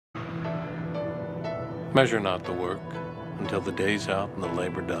Measure not the work until the day's out and the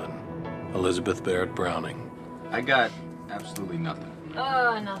labor done. Elizabeth Barrett Browning. I got absolutely nothing.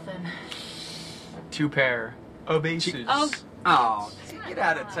 Nothing. 2 pair of aces. Oh, get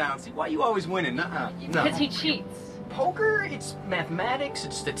out of town. See, why you always winning? No. Because he cheats. Poker, it's mathematics,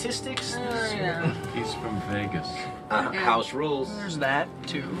 it's statistics. He's from Vegas. House rules. There's that,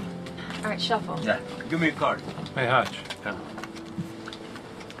 too. All right, shuffle. Yeah, give me a card. Hey, Hutch. Did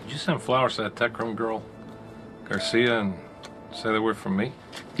you send flowers to that tech room girl, Garcia, and say they were from me?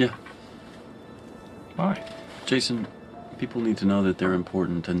 Yeah. Why? Jason, people need to know that they're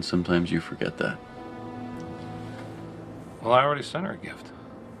important, and sometimes you forget that. Well, I already sent her a gift.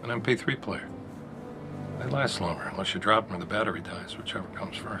 An MP3 player. They last longer unless you drop them or the battery dies, whichever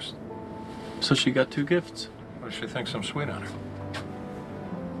comes first. So she got 2 gifts. What if she thinks I'm sweet on her?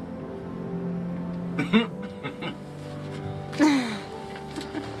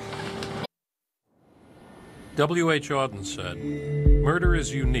 W.H. Auden said, "Murder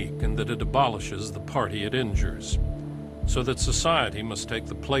is unique in that it abolishes the party it injures, so that society must take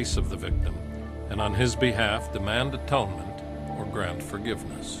the place of the victim, and on his behalf demand atonement or grant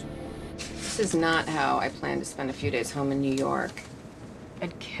forgiveness." This is not how I plan to spend a few days home in New York.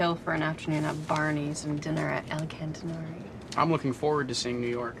 I'd kill for an afternoon at Barney's and dinner at El Cantinari. I'm looking forward to seeing New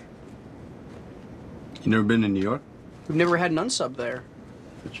York. You never been to New York? We've never had an unsub there.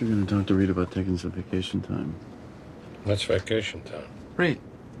 But you're going to talk to Reid about taking some vacation time. That's vacation time. Reid,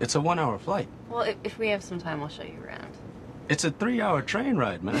 it's a 1-hour flight. Well, if we have some time, I'll show you around. It's a 3-hour train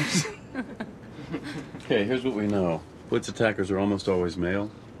ride, man. Okay, here's what we know. Blitz attackers are almost always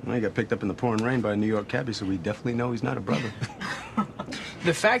male. Well, he got picked up in the pouring rain by a New York cabbie, so we definitely know he's not a brother.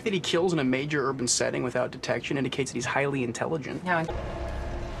 The fact that he kills in a major urban setting without detection indicates that he's highly intelligent. No.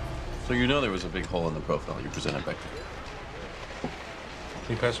 So you know there was a big hole in the profile you presented back there.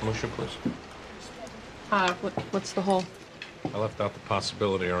 Can you pass the Musha, please? What's the hole? I left out the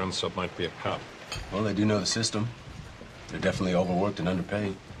possibility our unsub might be a cop. Well, they do know the system. They're definitely overworked and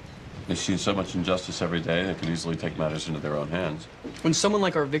underpaid. They see so much injustice every day, they could easily take matters into their own hands. When someone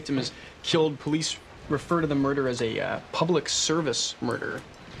like our victim is killed, police refer to the murder as a public service murder.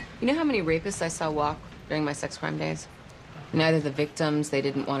 You know how many rapists I saw walk during my sex crime days? Neither the victims, they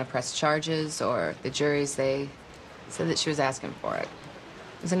didn't want to press charges, or the juries, they said that she was asking for it.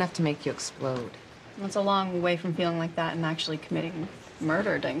 It was enough to make you explode. It's a long way from feeling like that and actually committing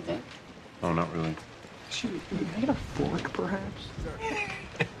murder, don't you think? Oh, not really. Shoot, can I get a fork, perhaps?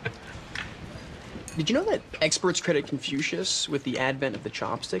 Did you know that experts credit Confucius with the advent of the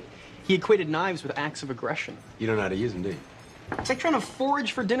chopstick? He equated knives with acts of aggression. You don't know how to use them, do you? It's like trying to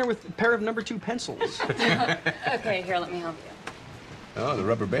forage for dinner with a pair of number 2 pencils. Okay, here, let me help you. Oh, the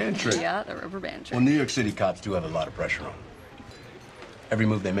rubber band trick. Yeah, the rubber band trick. Well, New York City cops do have a lot of pressure on them. Every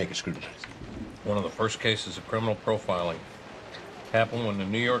move they make is scrutinized. One of the first cases of criminal profiling happened when the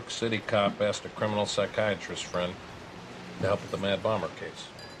New York City cop asked a criminal psychiatrist friend to help with the Mad Bomber case.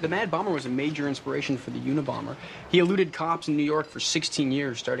 The Mad Bomber was a major inspiration for the Unabomber. He eluded cops in New York for 16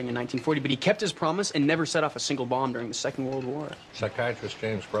 years, starting in 1940, but he kept his promise and never set off a single bomb during the Second World War. Psychiatrist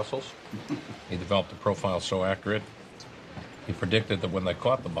James Brussels, he developed a profile so accurate, he predicted that when they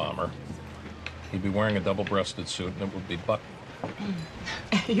caught the bomber, he'd be wearing a double-breasted suit and it would be buttoned.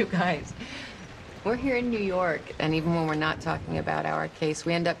 You guys, we're here in New York, and even when we're not talking about our case,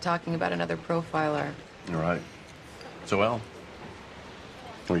 we end up talking about another profiler. All right. So, Al,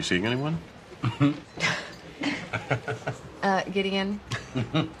 are you seeing anyone? Gideon,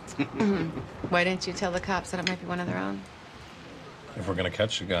 why didn't you tell the cops that it might be one of their own? If we're going to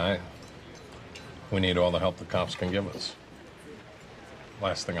catch the guy, we need all the help the cops can give us.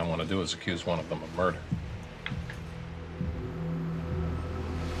 Last thing I want to do is accuse one of them of murder.